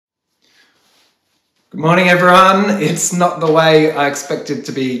Good morning, everyone. It's not the way I expected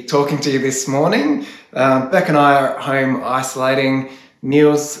to be talking to you this morning. Beck and I are at home isolating.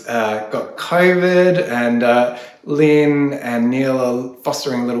 Neil's got COVID and Lynn and Neil are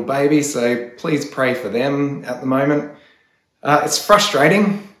fostering a little baby, so please pray for them at the moment. It's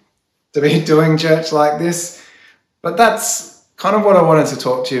frustrating to be doing church like this, but that's kind of what I wanted to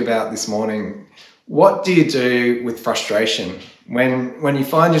talk to you about this morning. What do you do with frustration? When you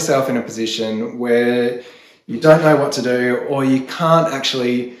find yourself in a position where you don't know what to do or you can't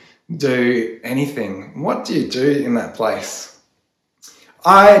actually do anything, what do you do in that place?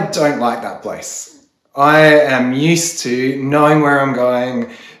 I don't like that place. I am used to knowing where I'm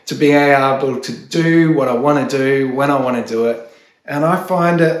going, to being able to do what I want to do when I want to do it. And I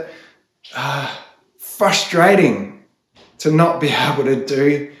find it frustrating to not be able to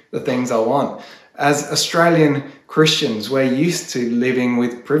do the things I want. As Australian Christians, we're used to living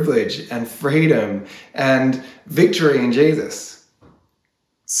with privilege and freedom and victory in Jesus.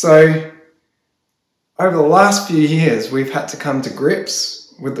 So, over the last few years, we've had to come to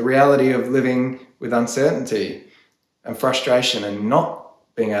grips with the reality of living with uncertainty and frustration and not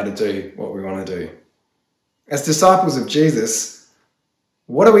being able to do what we want to do. As disciples of Jesus,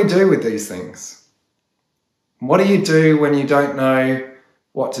 what do we do with these things? What do you do when you don't know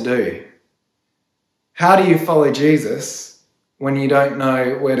what to do? How do you follow Jesus when you don't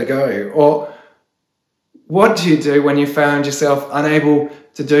know where to go? Or what do you do when you found yourself unable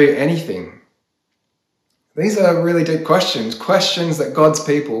to do anything? These are really deep questions that God's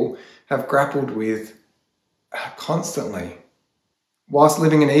people have grappled with constantly. Whilst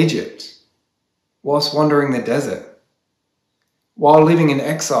living in Egypt, whilst wandering the desert, while living in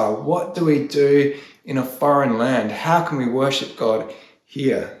exile, what do we do in a foreign land? How can we worship God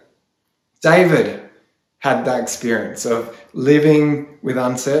here? David had that experience of living with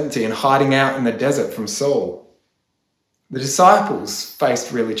uncertainty and hiding out in the desert from Saul. The disciples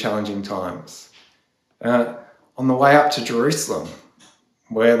faced really challenging times. On the way up to Jerusalem,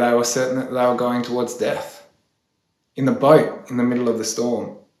 where they were certain that they were going towards death. In the boat in the middle of the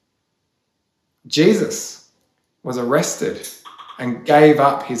storm. Jesus was arrested and gave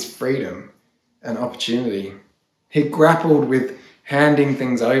up his freedom and opportunity. He grappled with handing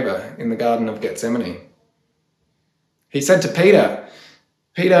things over in the Garden of Gethsemane. He said to Peter,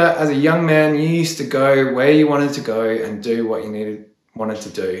 as a young man, you used to go where you wanted to go and do what you wanted to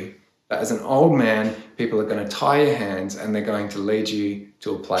do. But as an old man, people are going to tie your hands and they're going to lead you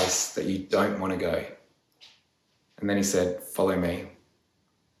to a place that you don't want to go. And then he said, follow me.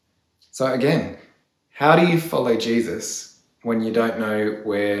 So again, how do you follow Jesus when you don't know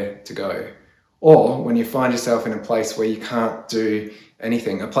where to go? Or when you find yourself in a place where you can't do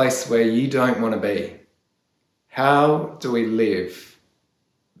anything, a place where you don't want to be? How do we live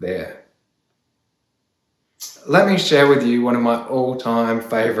there? Let me share with you one of my all-time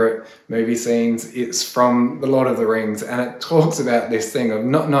favourite movie scenes. It's from The Lord of the Rings, and it talks about this thing of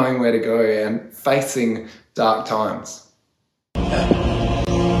not knowing where to go and facing dark times.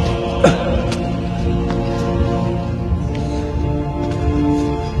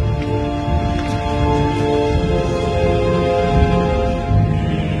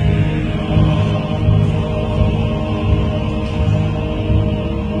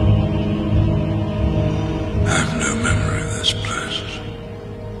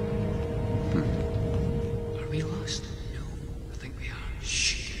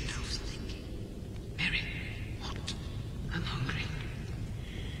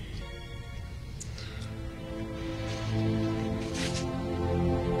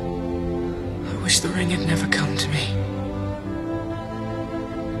 I wish the ring had never come to me.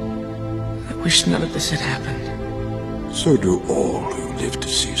 I wish none of this had happened. So do all who live to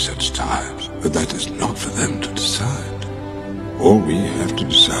see such times, but that is not for them to decide. All we have to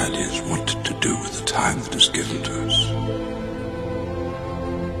decide is what to do with the time that is given to us.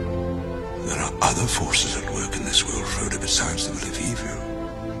 There are other forces at work in this world, Frodo, besides the will of evil.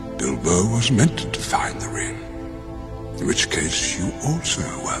 Bilbo was meant to find the ring, in which case you also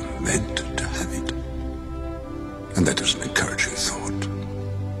were meant to have it. And that is an encouraging thought.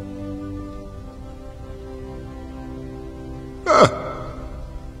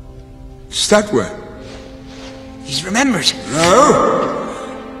 It's that way. He's remembered.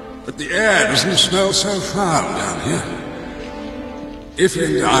 No, but the air doesn't smell so foul down here. If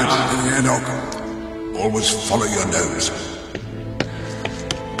in doubt, Enoch, always follow your nose.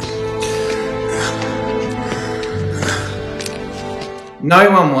 No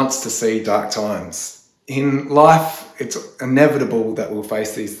one wants to see dark times. In life, it's inevitable that we'll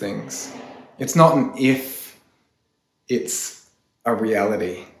face these things. It's not an if, it's a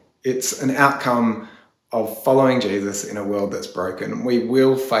reality. It's an outcome of following Jesus in a world that's broken. We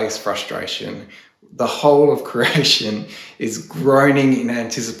will face frustration. The whole of creation is groaning in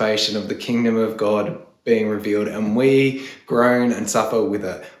anticipation of the kingdom of God being revealed, and we groan and suffer with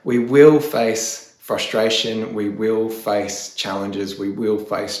it. We will face frustration. We will face challenges. We will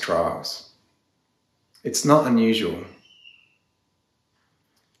face trials. It's not unusual.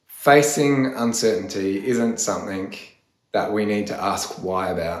 Facing uncertainty isn't something that we need to ask why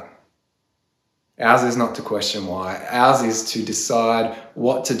about. Ours is not to question why. Ours is to decide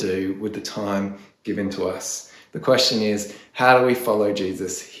what to do with the time given to us. The question is, how do we follow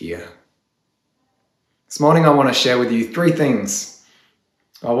Jesus here? This morning I want to share with you 3 things.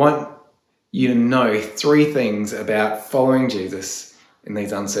 I want you to know 3 things about following Jesus in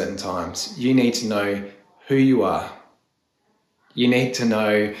these uncertain times. You need to know who you are. You need to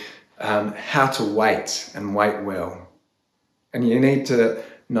know how to wait and wait well. And you need to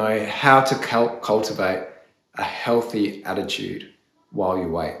know how to cultivate a healthy attitude while you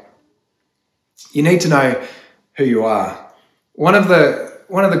wait. You need to know who you are. One of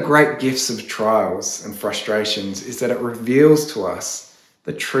the great gifts of trials and frustrations is that it reveals to us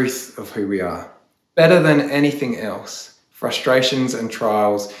the truth of who we are. Better than anything else, frustrations and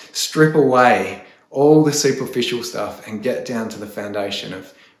trials strip away all the superficial stuff and get down to the foundation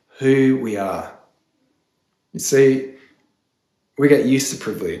of who we are. You see, we get used to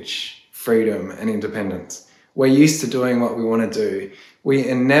privilege, freedom, and independence. We're used to doing what we want to do. We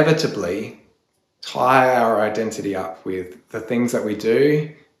inevitably tie our identity up with the things that we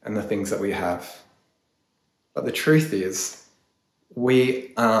do and the things that we have. But the truth is,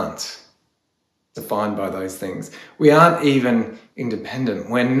 we aren't defined by those things. We aren't even independent.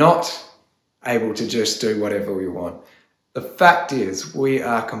 We're not able to just do whatever we want. The fact is, we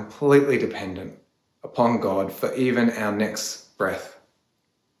are completely dependent upon God for even our next breath.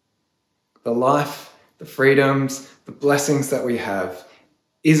 The life, the freedoms, the blessings that we have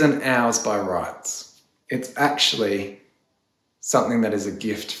isn't ours by rights. It's actually something that is a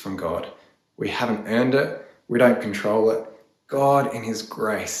gift from God. We haven't earned it. We don't control it. God, in His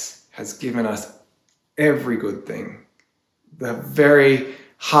grace, has given us every good thing. The very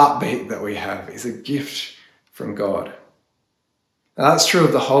heartbeat that we have is a gift from God. Now, that's true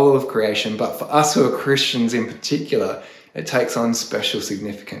of the whole of creation, but for us who are Christians in particular, it takes on special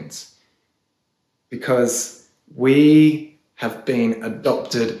significance because we have been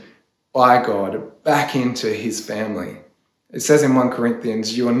adopted by God back into His family. It says in 1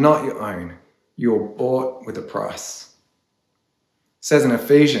 Corinthians, you are not your own. You are bought with a price. It says in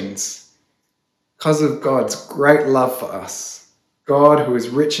Ephesians, because of God's great love for us, God, who is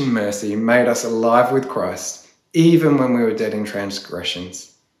rich in mercy, made us alive with Christ, even when we were dead in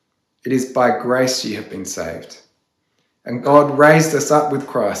transgressions. It is by grace you have been saved. And God raised us up with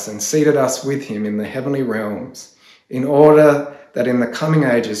Christ and seated us with Him in the heavenly realms, in order that in the coming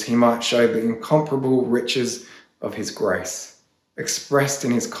ages He might show the incomparable riches of His grace, expressed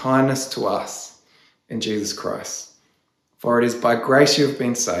in His kindness to us in Jesus Christ. For it is by grace you have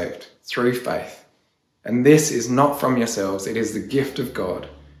been saved, through faith. And this is not from yourselves, it is the gift of God,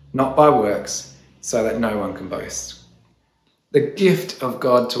 not by works, so that no one can boast. The gift of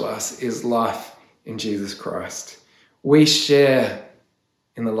God to us is life in Jesus Christ. We share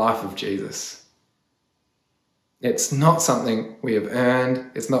in the life of Jesus. It's not something we have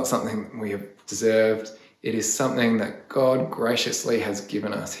earned. It's not something we have deserved. It is something that God graciously has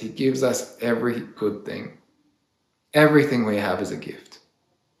given us. He gives us every good thing. Everything we have is a gift.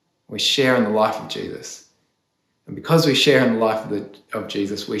 We share in the life of Jesus. And because we share in the life of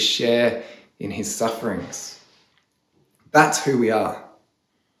Jesus, we share in His sufferings. That's who we are.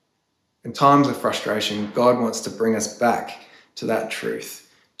 In times of frustration, God wants to bring us back to that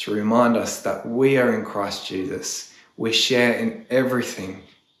truth, to remind us that we are in Christ Jesus. We share in everything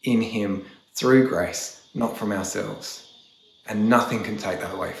in Him through grace, not from ourselves. And nothing can take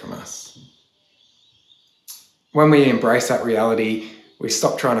that away from us. When we embrace that reality, we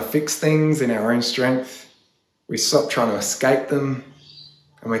stop trying to fix things in our own strength. We stop trying to escape them.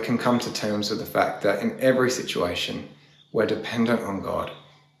 And we can come to terms with the fact that in every situation, we're dependent on God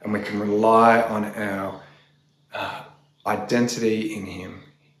and we can rely on our identity in Him.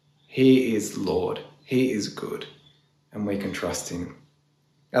 He is Lord. He is good. And we can trust Him.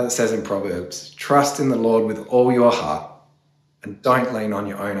 As it says in Proverbs, trust in the Lord with all your heart and don't lean on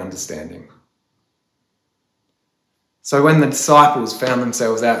your own understanding. So when the disciples found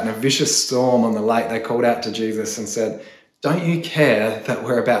themselves out in a vicious storm on the lake, they called out to Jesus and said, don't you care that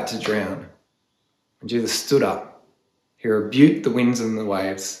we're about to drown? And Jesus stood up. He rebuked the winds and the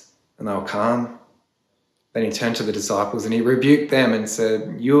waves, and they were calm. Then He turned to the disciples and He rebuked them and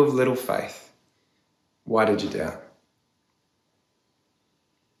said, you of little faith, Why did you doubt?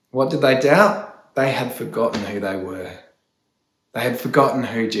 What did they doubt? They had forgotten who they were. They had forgotten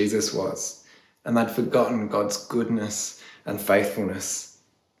who Jesus was, and they'd forgotten God's goodness and faithfulness.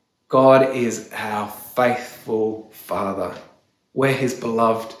 God is our faithful Father. We're his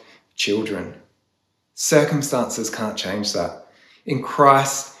beloved children. Circumstances can't change that. In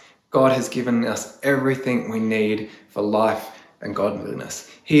Christ, God has given us everything we need for life and godliness.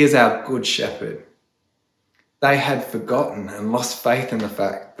 He is our good shepherd. They had forgotten and lost faith in the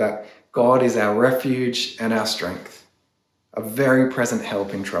fact that God is our refuge and our strength, a very present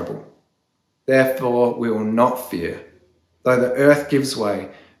help in trouble. Therefore, we will not fear, though the earth gives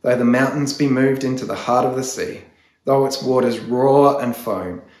way, though the mountains be moved into the heart of the sea, though its waters roar and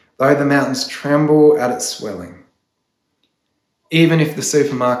foam, though the mountains tremble at its swelling. Even if the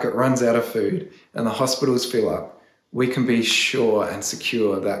supermarket runs out of food and the hospitals fill up, we can be sure and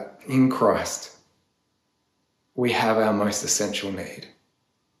secure that in Christ, we have our most essential need.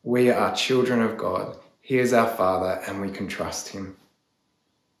 We are children of God. He is our Father, and we can trust him,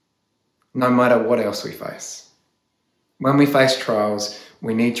 no matter what else we face. When we face trials,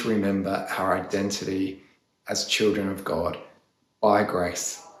 we need to remember our identity as children of God by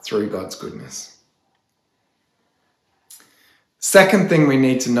grace through God's goodness. Second thing we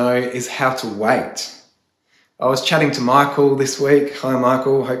need to know is how to wait. I was chatting to Michael this week. Hi,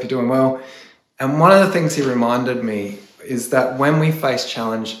 Michael. Hope you're doing well. And one of the things he reminded me is that when we face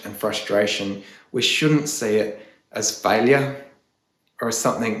challenge and frustration, we shouldn't see it as failure or as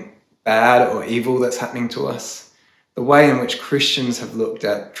something bad or evil that's happening to us. The way in which Christians have looked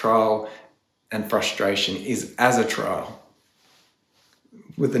at trial and frustration is as a trial,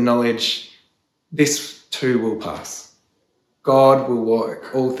 with the knowledge this too will pass. God will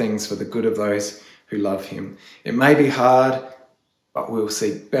work all things for the good of those who love him. It may be hard, but we'll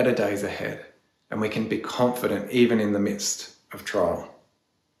see better days ahead, and we can be confident even in the midst of trial.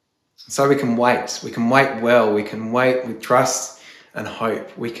 So we can wait. We can wait well. We can wait with trust and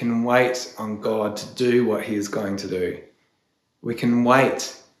hope. We can wait on God to do what he is going to do. We can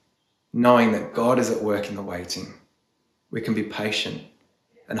wait knowing that God is at work in the waiting. We can be patient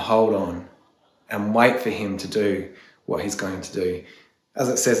and hold on and wait for him to do what he's going to do. As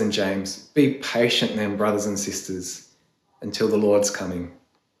it says in James, be patient then, brothers and sisters, until the Lord's coming.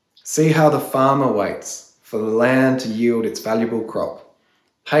 See how the farmer waits for the land to yield its valuable crop,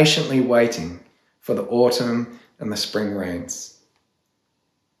 patiently waiting for the autumn and the spring rains.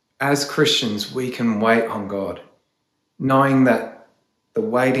 As Christians, we can wait on God, knowing that the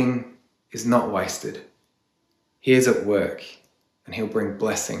waiting is not wasted. He is at work, and he'll bring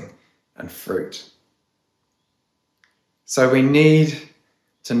blessing and fruit. So we need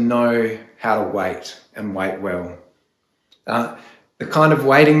to know how to wait and wait well. The kind of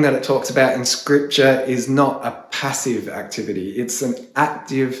waiting that it talks about in Scripture is not a passive activity. It's an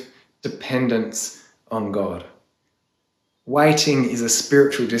active dependence on God. Waiting is a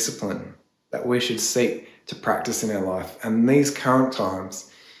spiritual discipline that we should seek to practice in our life. And these current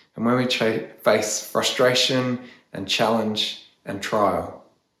times, and when we face frustration and challenge and trial,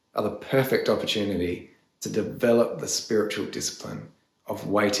 are the perfect opportunity to develop the spiritual discipline of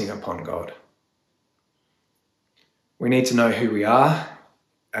waiting upon God. We need to know who we are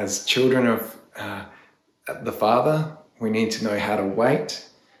as children of the Father. We need to know how to wait.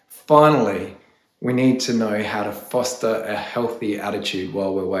 Finally, we need to know how to foster a healthy attitude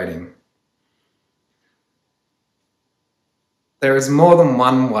while we're waiting. There is more than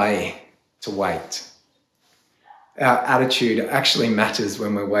one way to wait. Our attitude actually matters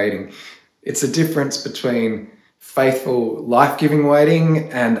when we're waiting. It's a difference between faithful, life-giving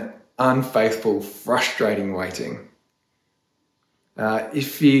waiting and unfaithful, frustrating waiting.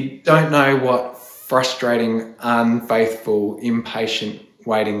 If you don't know what frustrating, unfaithful, impatient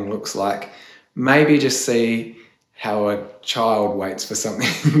waiting looks like, maybe just see how a child waits for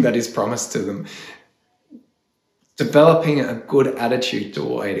something that is promised to them. Developing a good attitude to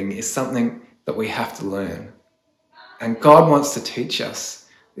waiting is something that we have to learn. And God wants to teach us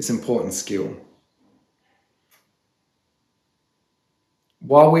this important skill.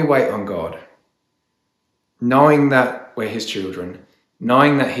 While we wait on God, knowing that we're his children,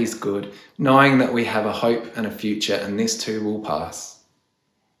 knowing that he's good, knowing that we have a hope and a future and this too will pass,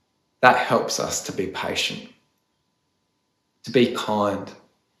 that helps us to be patient, to be kind,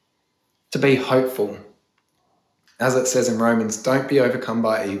 to be hopeful. As it says in Romans, don't be overcome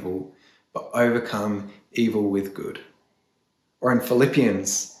by evil, but overcome evil with good. Or in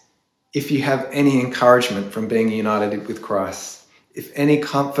Philippians, if you have any encouragement from being united with Christ, if any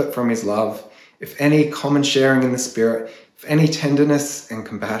comfort from his love, if any common sharing in the Spirit, if any tenderness and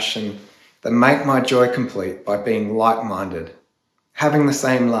compassion, that make my joy complete by being like-minded, having the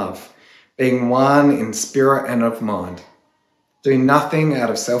same love, being one in spirit and of mind. Do nothing out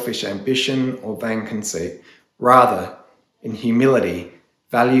of selfish ambition or vain conceit. Rather, in humility,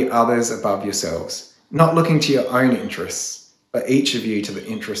 value others above yourselves, not looking to your own interests, but each of you to the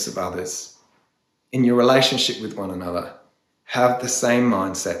interests of others. In your relationship with one another, have the same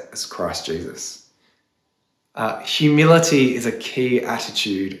mindset as Christ Jesus. Humility is a key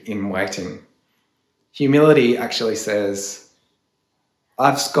attitude in waiting. Humility actually says,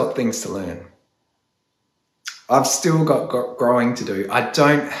 I've got things to learn. I've still got growing to do. I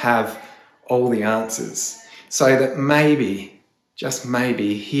don't have all the answers. So that maybe, just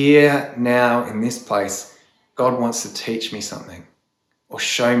maybe, here, now, in this place, God wants to teach me something, or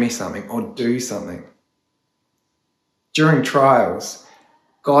show me something, or do something. During trials,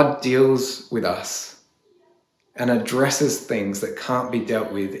 God deals with us and addresses things that can't be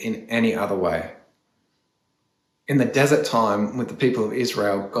dealt with in any other way. In the desert time with the people of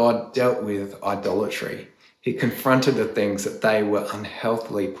Israel, God dealt with idolatry. He confronted the things that they were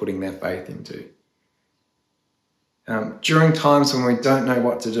unhealthily putting their faith into. During times when we don't know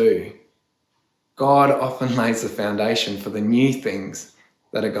what to do, God often lays the foundation for the new things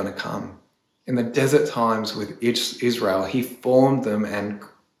that are going to come. In the desert times with Israel, he formed them and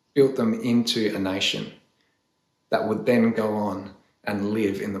built them into a nation that would then go on and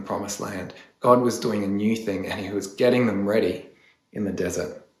live in the promised land. God was doing a new thing and he was getting them ready in the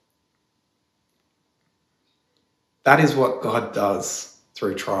desert. That is what God does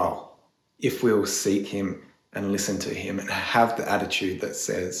through trial, if we will seek him and listen to him and have the attitude that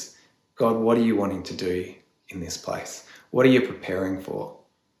says, God, what are you wanting to do in this place? What are you preparing for?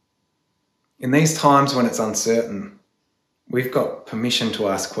 In these times when it's uncertain, we've got permission to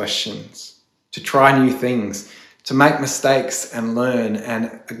ask questions, to try new things, to make mistakes and learn and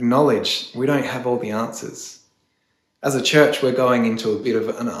acknowledge we don't have all the answers. As a church, we're going into a bit of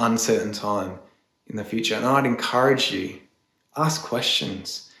an uncertain time in the future, and I'd encourage you, ask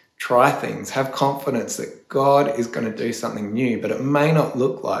questions, try things, have confidence that God is going to do something new, but it may not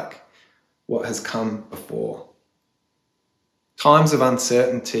look like what has come before. Times of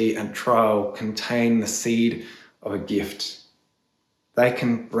uncertainty and trial contain the seed of a gift. They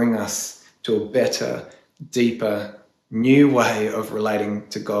can bring us to a better, deeper, new way of relating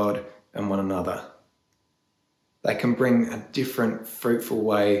to God and one another. They can bring a different, fruitful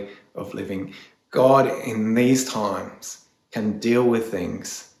way of living. God, in these times, can deal with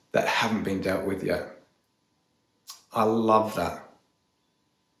things that haven't been dealt with yet. I love that.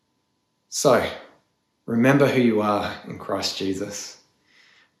 So, remember who you are in Christ Jesus.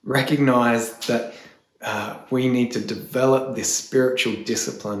 Recognize that we need to develop this spiritual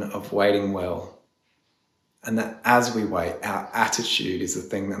discipline of waiting well. And that as we wait, our attitude is the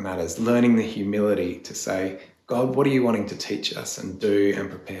thing that matters. Learning the humility to say, God, what are you wanting to teach us and do and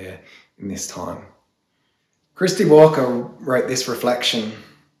prepare in this time? Christy Walker wrote this reflection.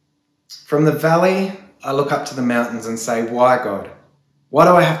 From the valley, I look up to the mountains and say, why, God? Why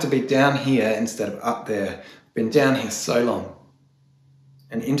do I have to be down here instead of up there? I've been down here so long.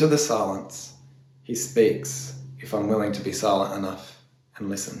 And into the silence, he speaks, if I'm willing to be silent enough and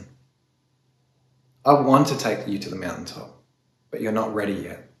listen. I want to take you to the mountaintop, but you're not ready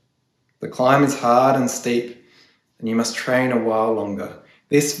yet. The climb is hard and steep, and you must train a while longer.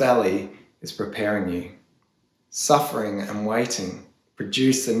 This valley is preparing you. Suffering and waiting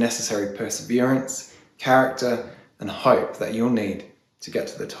produce the necessary perseverance, character, and hope that you'll need to get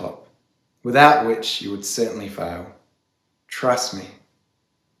to the top, without which you would certainly fail. Trust me.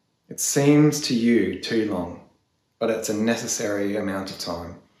 It seems to you too long, but it's a necessary amount of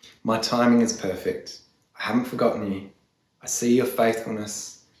time. My timing is perfect. I haven't forgotten you. I see your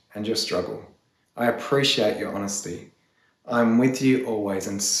faithfulness and your struggle. I appreciate your honesty. I'm with you always,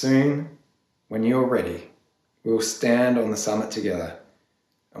 and soon, when you're ready, we will stand on the summit together.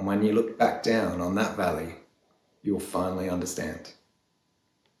 And when you look back down on that valley, you'll finally understand.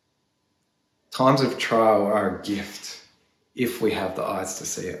 Times of trial are a gift if we have the eyes to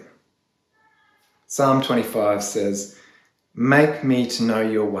see it. Psalm 25 says, "Make me to know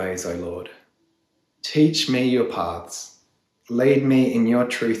your ways, O Lord. Teach me your paths. Lead me in your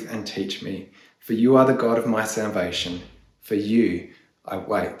truth and teach me, for you are the God of my salvation. For you I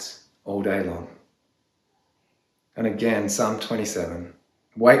wait all day long." And again, Psalm 27,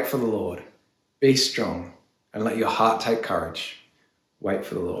 "Wait for the Lord. Be strong and let your heart take courage. Wait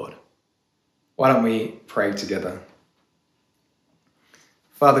for the Lord." Why don't we pray together?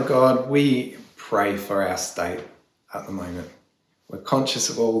 Father God, we pray for our state at the moment. We're conscious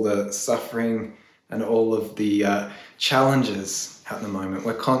of all the suffering and all of the challenges at the moment.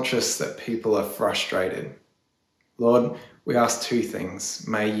 We're conscious that people are frustrated. Lord, we ask two things.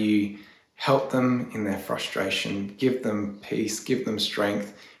 May you help them in their frustration, give them peace, give them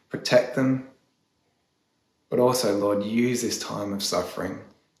strength, protect them. But also, Lord, use this time of suffering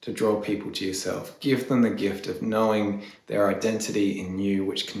to draw people to yourself. Give them the gift of knowing their identity in you,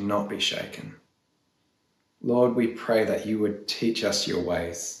 which cannot be shaken. Lord, we pray that you would teach us your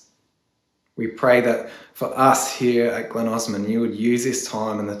ways. We pray that for us here at Glen Osmond, you would use this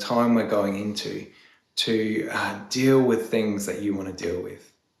time and the time we're going into to deal with things that you want to deal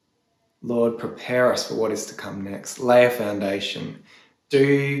with. Lord, prepare us for what is to come next. Lay a foundation.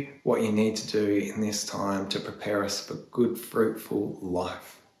 Do what you need to do in this time to prepare us for good, fruitful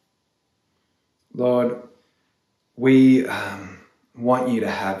life. Lord, we want you to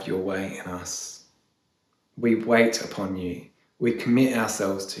have your way in us. We wait upon you. We commit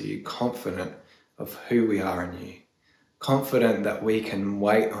ourselves to you, confident of who we are in you, confident that we can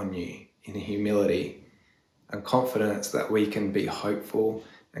wait on you in humility, and confidence that we can be hopeful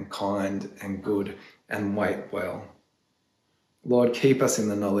and kind and good and wait well. Lord, keep us in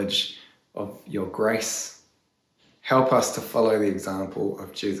the knowledge of your grace. Help us to follow the example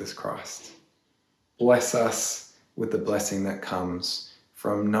of Jesus Christ. Bless us with the blessing that comes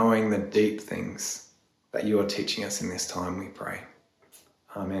from knowing the deep things that you are teaching us in this time, we pray.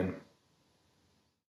 Amen.